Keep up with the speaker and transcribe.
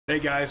Hey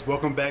guys,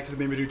 welcome back to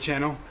the Mimidu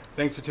channel.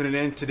 Thanks for tuning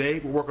in.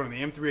 Today we're working on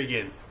the M3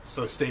 again,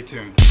 so stay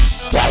tuned.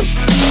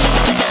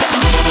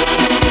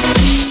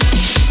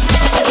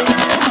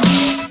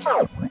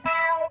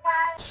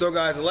 So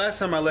guys, the last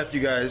time I left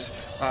you guys,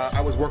 I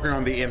was working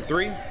on the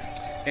M3,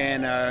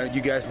 and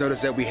you guys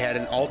noticed that we had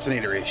an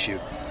alternator issue.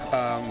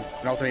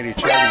 An alternator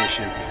charging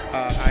issue.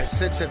 I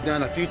since have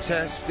done a few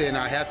tests and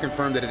I have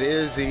confirmed that it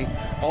is the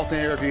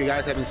alternator. If you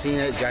guys haven't seen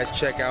it, guys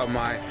check out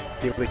my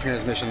daily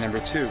transmission number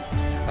 2.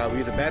 We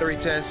did the battery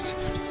test.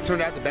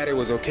 Turned out the battery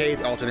was okay,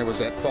 the alternator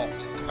was at fault.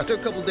 I took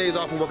a couple days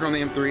off from working on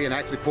the M3 and I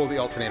actually pulled the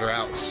alternator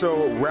out.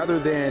 So rather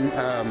than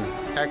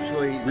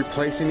actually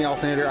replacing the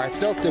alternator, I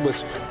felt it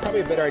was probably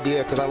a better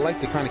idea because I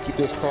like to kind of keep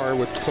this car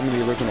with some of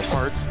the original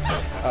parts.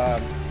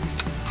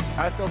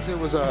 I felt it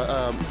was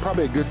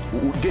probably a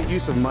good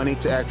use of money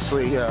to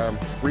actually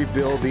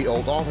rebuild the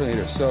old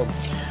alternator. So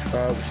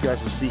what you guys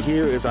can see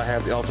here is I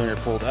have the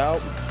alternator pulled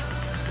out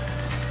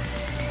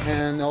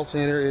and the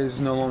alternator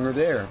is no longer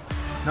there.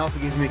 It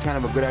also gives me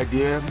kind of a good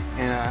idea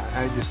and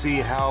I need to see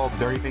how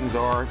dirty things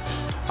are.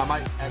 I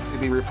might actually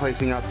be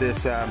replacing out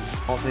this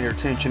alternator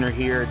tensioner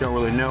here, don't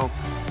really know.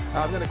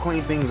 I'm going to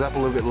clean things up a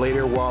little bit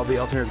later while the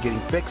alternator is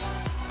getting fixed.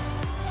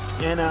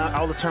 And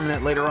I'll determine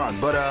that later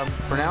on. But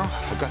for now,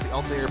 I've got the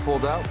alternator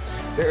pulled out.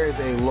 There is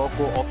a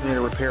local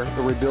alternator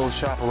rebuild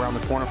shop around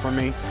the corner from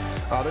me.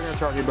 They're going to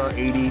charge me about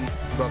 $80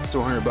 to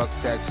 $100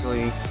 to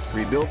actually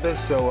rebuild this.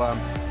 So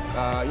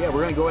yeah,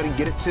 we're going to go ahead and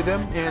get it to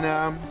them,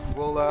 and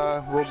we'll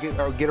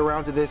get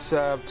around to this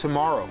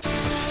tomorrow.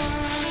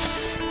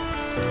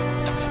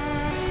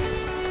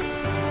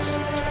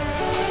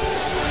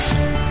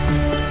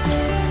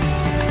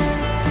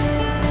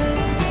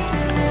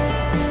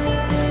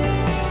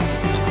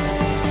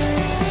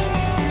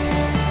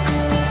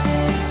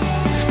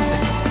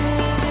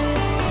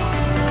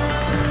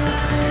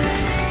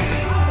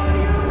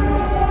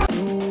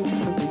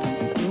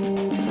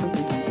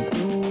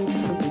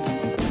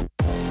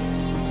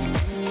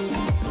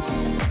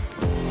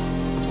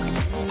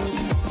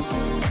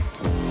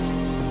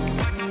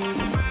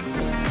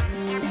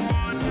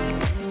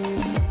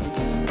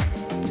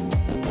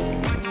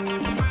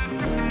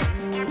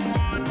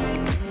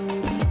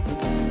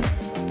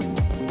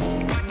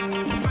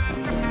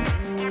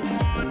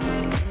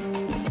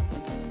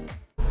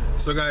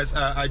 So guys,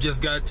 I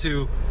just got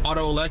to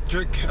Auto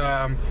Electric,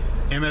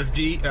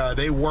 MFG.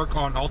 They work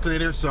on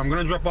alternators, so I'm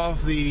going to drop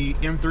off the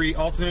M3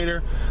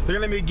 alternator. They're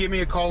going to give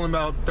me a call in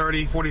about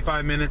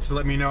 30-45 minutes to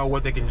let me know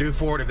what they can do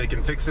for it, if they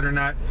can fix it or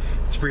not.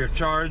 It's free of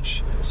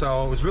charge,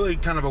 so it's really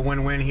kind of a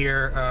win-win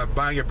here.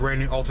 Buying a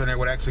brand new alternator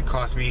would actually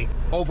cost me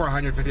over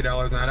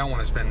 $150, and I don't want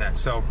to spend that.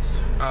 So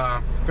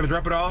I'm going to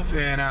drop it off,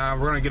 and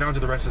we're going to get on to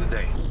the rest of the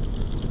day.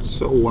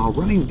 So while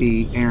running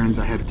the errands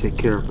I had to take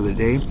care of for the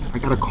day, I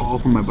got a call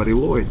from my buddy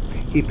Lloyd.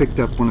 He picked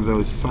up one of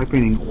those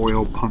siphoning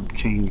oil pump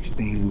change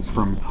things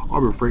from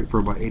Harbor Freight for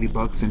about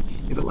 $80, and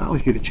it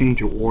allows you to change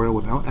your oil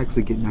without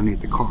actually getting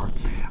underneath the car.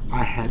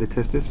 I had to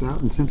test this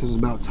out, and since it was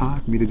about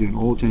time for me to do an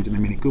oil change in the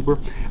Mini Cooper,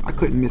 I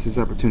couldn't miss this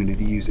opportunity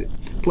to use it.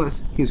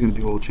 Plus, he was going to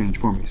do oil change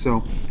for me.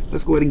 So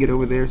let's go ahead and get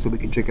over there so we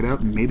can check it out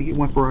and maybe get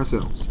one for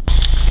ourselves.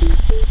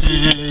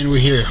 And we're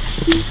here.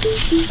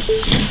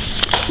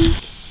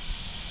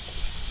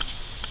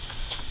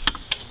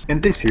 And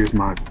this here's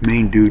my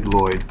main dude,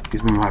 Lloyd.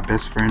 He's been my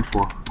best friend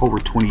for over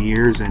 20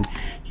 years, and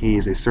he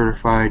is a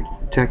certified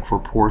tech for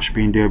Porsche,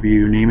 BMW,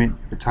 you name it.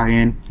 If a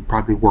tie-in, he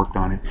probably worked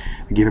on it.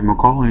 I give him a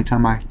call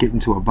anytime I get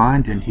into a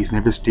bind, and he's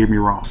never steered me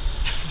wrong.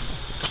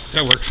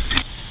 That works.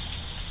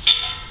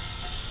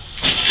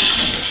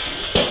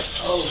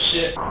 Oh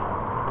shit.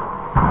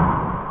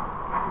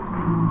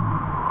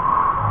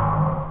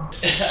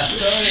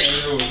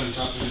 Arrow was on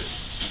top of it.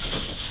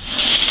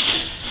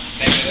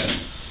 Can I get it?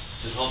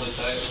 Just hold it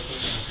tight real quick.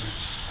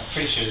 I'm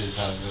pretty sure this is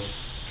how it goes.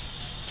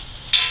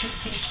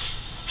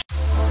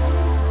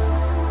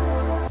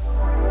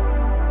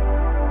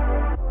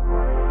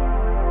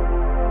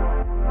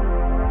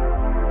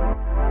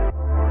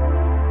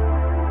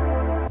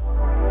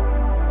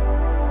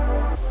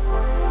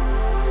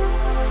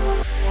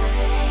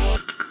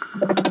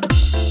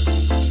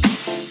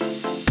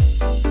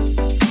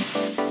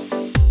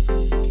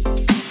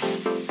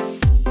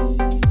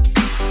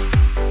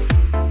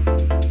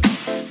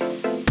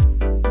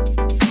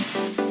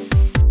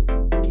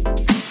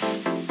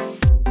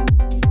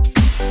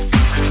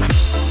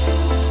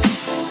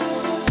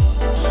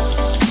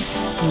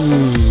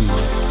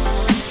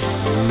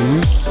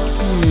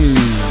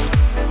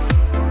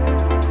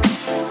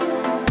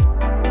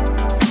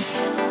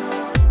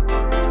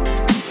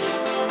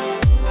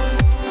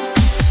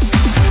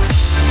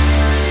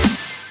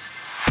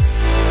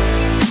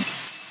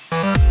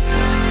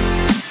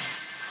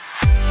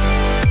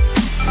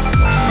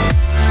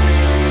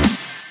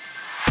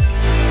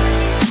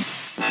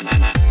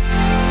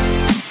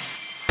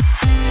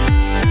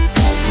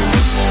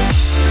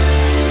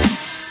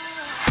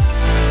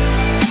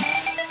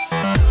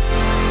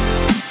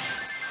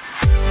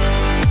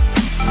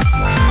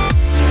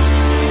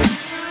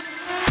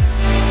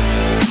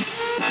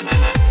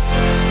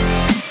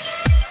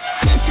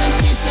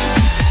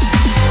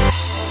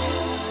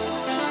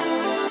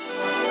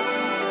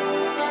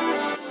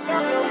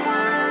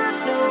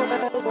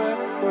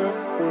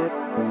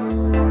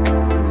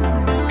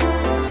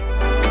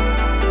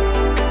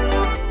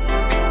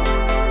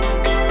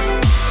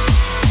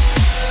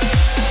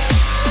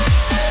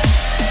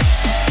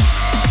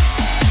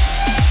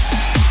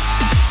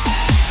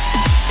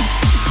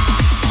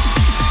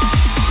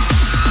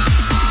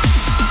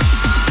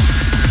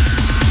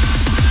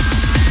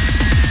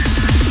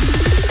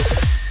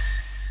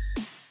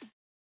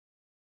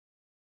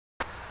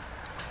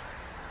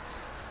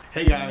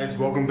 Hey guys,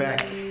 welcome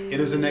back. It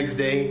is the next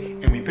day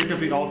and we picked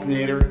up the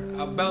alternator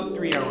about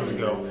 3 hours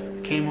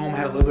ago. Came home,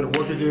 had a little bit of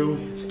work to do.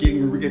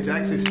 It's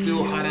actually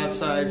still hot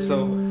outside,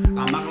 so I'm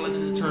not gonna let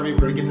it deter me. We're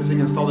gonna get this thing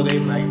installed today,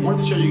 but I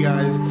wanted to show you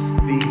guys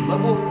the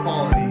level of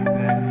quality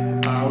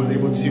that I was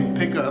able to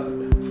pick up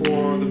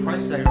for the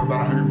price tag of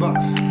about 100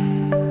 bucks.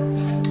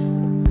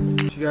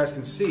 As you guys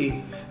can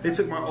see, they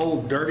took my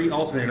old dirty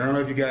alternator. I don't know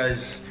if you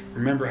guys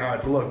remember how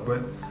it looked,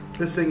 but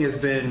this thing has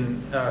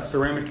been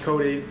ceramic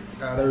coated.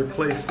 They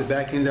replaced the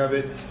back end of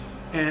it,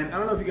 and I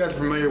don't know if you guys are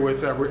familiar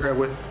with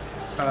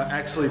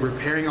actually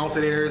repairing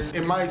alternators.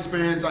 In my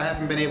experience, I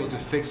haven't been able to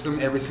fix them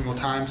every single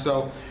time.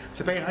 So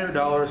to pay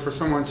 $100 for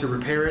someone to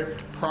repair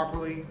it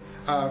properly,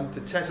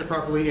 to test it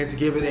properly, and to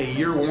give it a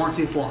year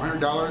warranty for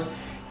 $100,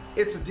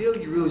 it's a deal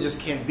you really just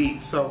can't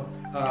beat. So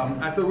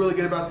I feel really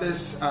good about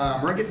this.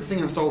 We're gonna get this thing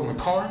installed in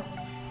the car.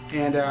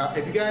 And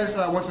if you guys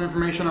want some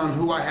information on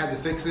who I had to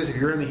fix this, if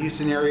you're in the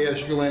Houston area, the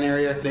Sugar Land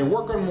area, they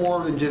work on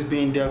more than just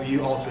B&W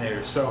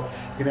alternators. So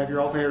you can have your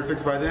alternator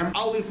fixed by them.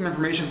 I'll leave some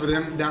information for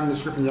them down in the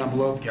description down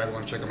below if you guys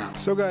want to check them out.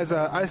 So guys,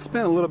 I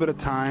spent a little bit of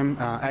time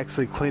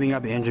actually cleaning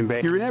up the engine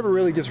bay. You never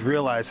really just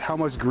realize how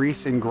much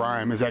grease and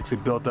grime is actually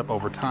built up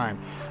over time.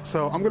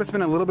 So I'm gonna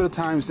spend a little bit of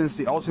time, since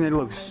the alternator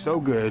looks so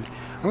good,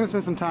 I'm gonna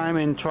spend some time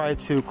and try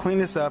to clean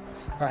this up.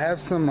 I have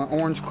some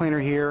orange cleaner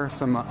here,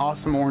 some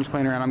awesome orange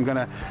cleaner, and I'm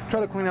gonna try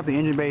to clean up the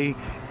engine bay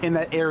in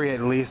that area at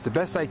least the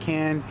best I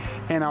can.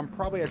 And I'm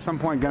probably at some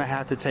point gonna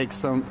have to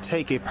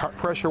take a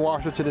pressure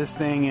washer to this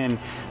thing and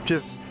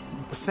just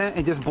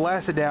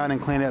blast it down and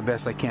clean it up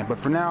best I can. But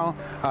for now,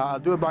 I'll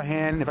do it by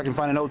hand. If I can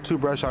find an old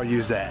toothbrush, I'll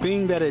use that.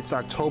 Being that it's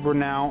October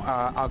now,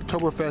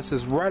 Oktoberfest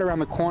is right around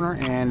the corner,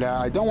 and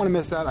I don't want to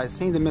miss out. I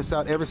seem to miss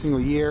out every single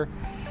year,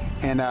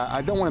 and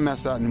I don't want to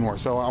mess out anymore.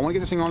 So I want to get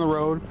this thing on the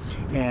road,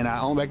 and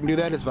the only way I can do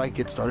that is if I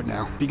get started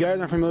now. If you guys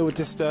aren't familiar with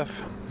this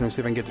stuff, let me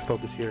see if I can get to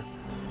focus here.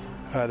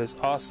 This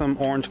awesome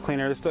orange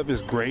cleaner. This stuff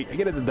is great. I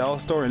get it at the dollar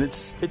store, and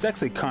it's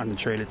actually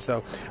concentrated,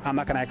 so I'm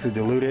not gonna actually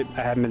dilute it.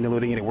 I haven't been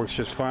diluting it. It works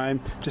just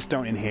fine. Just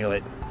don't inhale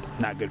it.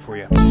 Not good for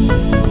you.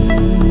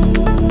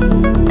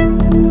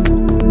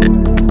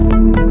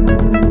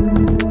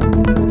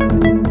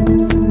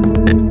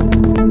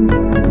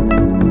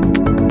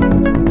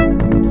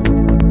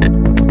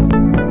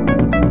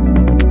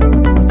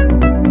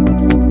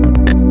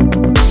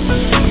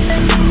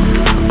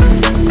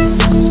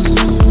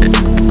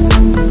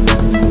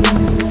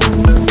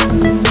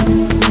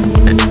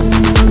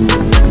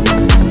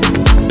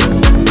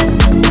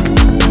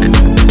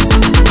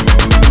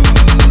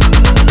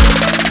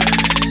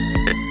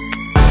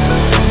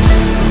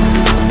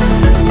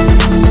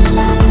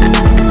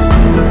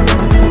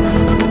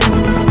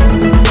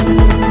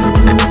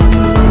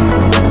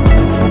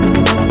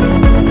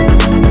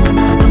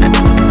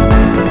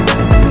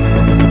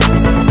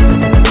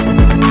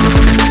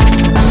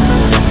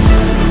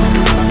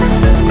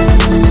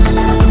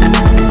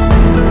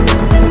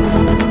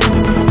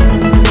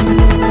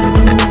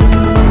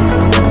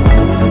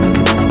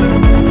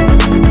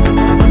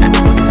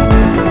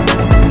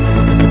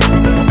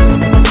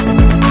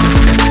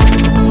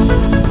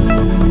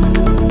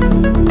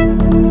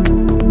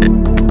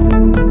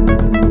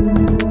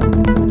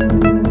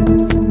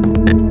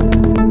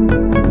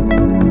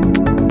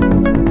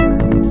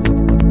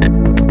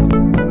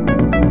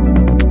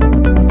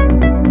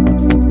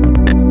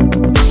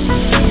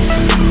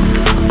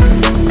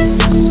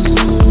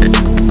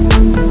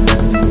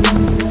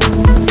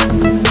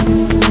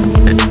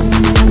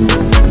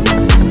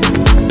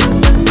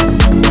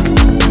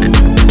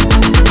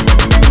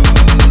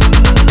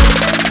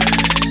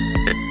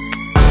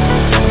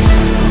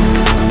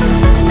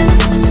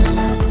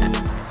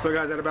 So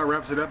guys, that about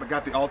wraps it up. I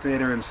got the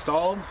alternator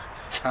installed.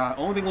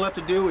 Only thing left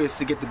to do is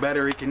to get the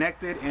battery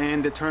connected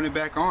and to turn it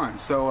back on.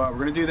 So we're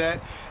going to do that,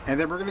 and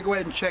then we're going to go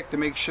ahead and check to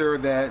make sure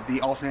that the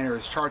alternator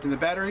is charging the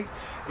battery.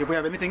 If we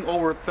have anything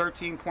over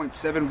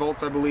 13.7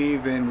 volts, I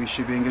believe, then we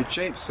should be in good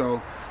shape. So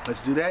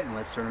let's do that and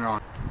let's turn it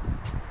on.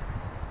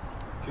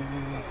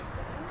 Okay.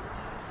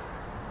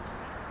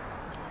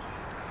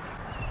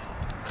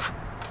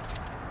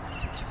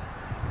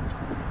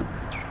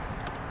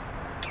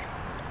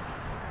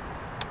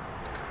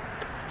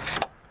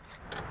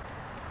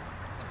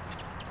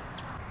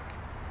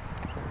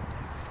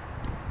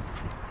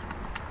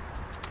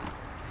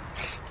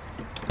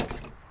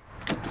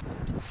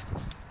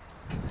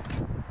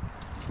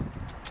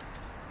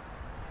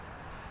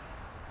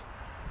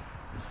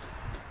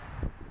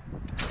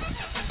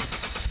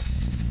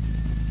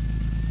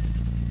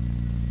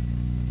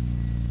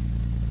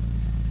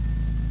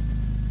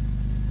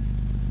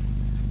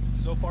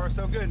 So far,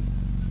 so good.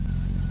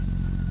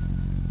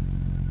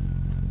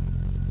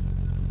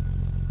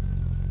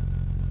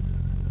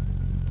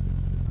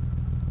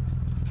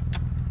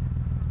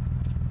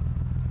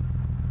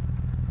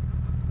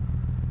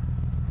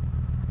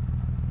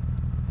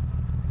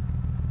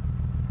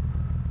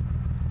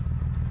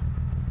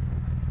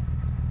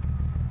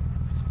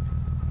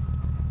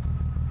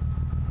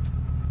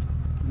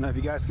 Now, if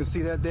you guys can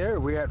see that there,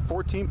 we're at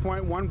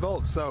 14.1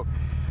 volts. So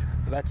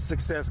That's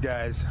success,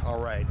 guys. All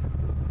right.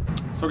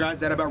 So guys,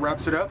 that about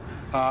wraps it up.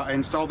 I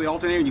installed the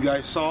alternator. You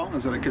guys saw it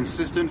was at a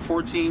consistent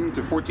 14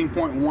 to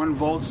 14.1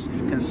 volts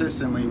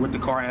consistently with the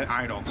car at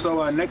idle.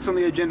 So next on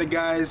the agenda,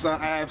 guys, I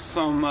have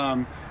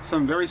some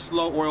very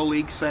slow oil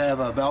leaks. I have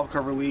a valve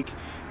cover leak,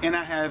 and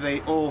I have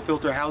a oil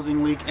filter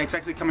housing leak. It's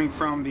actually coming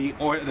from the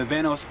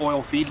Vanos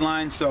oil feed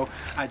line. So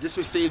I just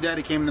received that.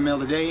 It came in the mail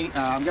today.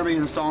 I'm gonna be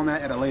installing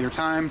that at a later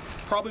time.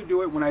 Probably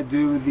do it when I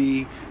do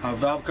the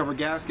valve cover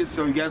gasket.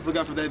 So you guys look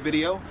out for that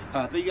video.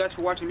 Thank you guys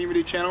for watching the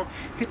video channel.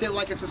 Hit that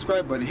like and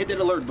subscribe button. Hit that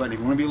alert button if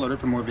you want to be alerted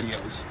for more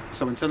videos.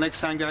 So until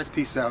next time, guys,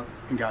 peace out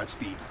and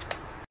Godspeed.